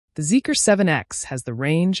The Zeekr 7X has the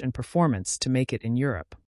range and performance to make it in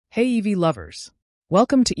Europe. Hey EV lovers!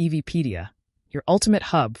 Welcome to EVpedia, your ultimate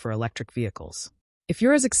hub for electric vehicles. If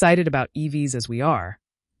you're as excited about EVs as we are,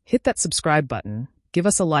 hit that subscribe button, give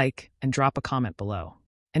us a like, and drop a comment below.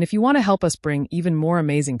 And if you want to help us bring even more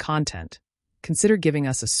amazing content, consider giving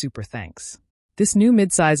us a super thanks. This new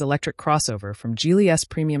midsize electric crossover from Geely's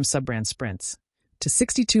premium sub-brand sprints to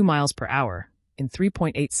 62 miles per hour in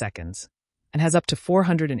 3.8 seconds and has up to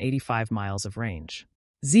 485 miles of range.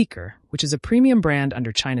 Zeekr, which is a premium brand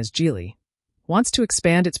under China's Geely, wants to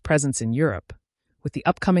expand its presence in Europe with the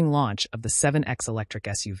upcoming launch of the 7X electric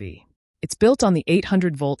SUV. It's built on the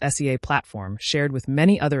 800-volt SEA platform shared with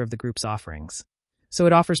many other of the group's offerings, so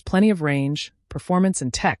it offers plenty of range, performance,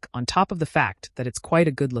 and tech on top of the fact that it's quite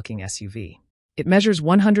a good-looking SUV. It measures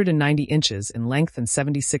 190 inches in length and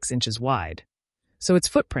 76 inches wide, so its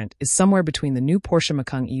footprint is somewhere between the new Porsche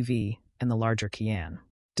Macan EV and the larger Cayenne.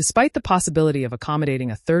 Despite the possibility of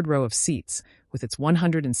accommodating a third row of seats with its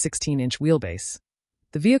 116-inch wheelbase,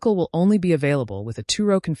 the vehicle will only be available with a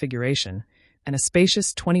two-row configuration and a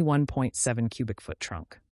spacious 21.7 cubic foot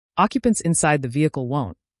trunk. Occupants inside the vehicle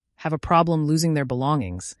won't have a problem losing their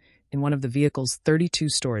belongings in one of the vehicle's 32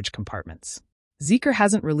 storage compartments. Zeekr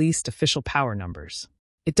hasn't released official power numbers.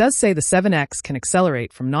 It does say the 7X can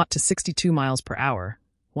accelerate from 0 to 62 miles per hour,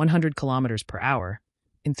 100 kilometers per hour,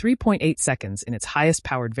 in 3.8 seconds in its highest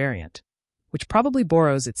powered variant, which probably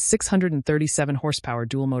borrows its 637 horsepower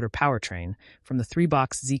dual-motor powertrain from the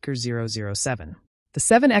three-box Zeekr 007. The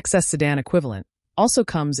 7XS sedan equivalent also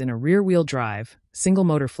comes in a rear-wheel drive,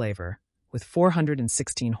 single-motor flavor with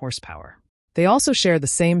 416 horsepower. They also share the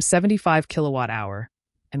same 75 kilowatt-hour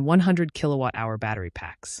and 100 kilowatt-hour battery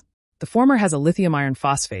packs. The former has a lithium iron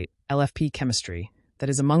phosphate (LFP) chemistry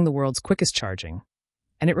that is among the world's quickest charging,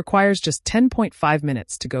 and it requires just 10.5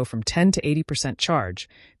 minutes to go from 10 to 80% charge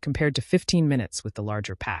compared to 15 minutes with the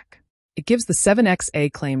larger pack. It gives the 7X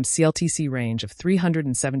a claimed CLTC range of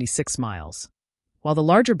 376 miles, while the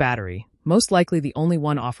larger battery, most likely the only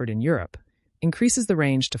one offered in Europe, increases the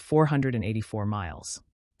range to 484 miles.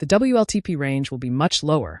 The WLTP range will be much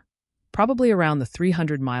lower, probably around the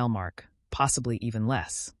 300-mile mark, possibly even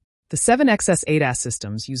less. The 7XS ADAS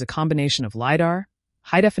systems use a combination of LiDAR,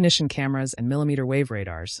 high-definition cameras, and millimeter wave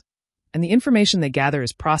radars, and the information they gather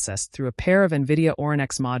is processed through a pair of NVIDIA Orin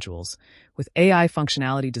X modules with AI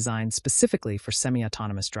functionality designed specifically for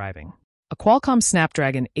semi-autonomous driving. A Qualcomm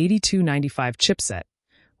Snapdragon 8295 chipset,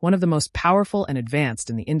 one of the most powerful and advanced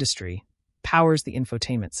in the industry, powers the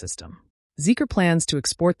infotainment system. Zeekr plans to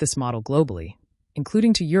export this model globally,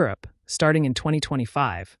 including to Europe, starting in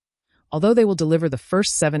 2025, although they will deliver the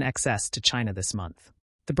first 7XS to China this month.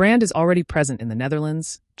 The brand is already present in the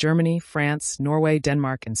Netherlands, Germany, France, Norway,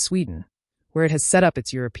 Denmark, and Sweden, where it has set up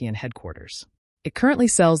its European headquarters. It currently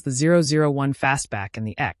sells the 001 Fastback and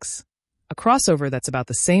the X, a crossover that's about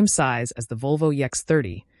the same size as the Volvo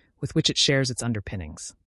EX30, with which it shares its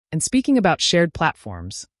underpinnings. And speaking about shared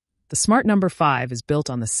platforms, the Smart No. 5 is built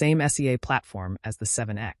on the same SEA platform as the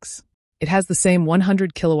 7X. It has the same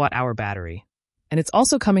 100 kilowatt-hour battery, and it's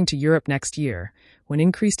also coming to Europe next year when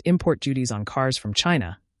increased import duties on cars from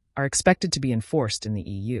China are expected to be enforced in the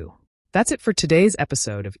EU. That's it for today's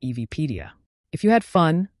episode of EVpedia. If you had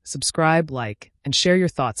fun, subscribe, like, and share your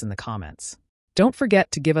thoughts in the comments. Don't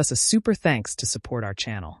forget to give us a super thanks to support our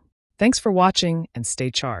channel. Thanks for watching and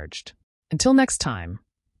stay charged. Until next time,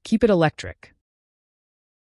 keep it electric.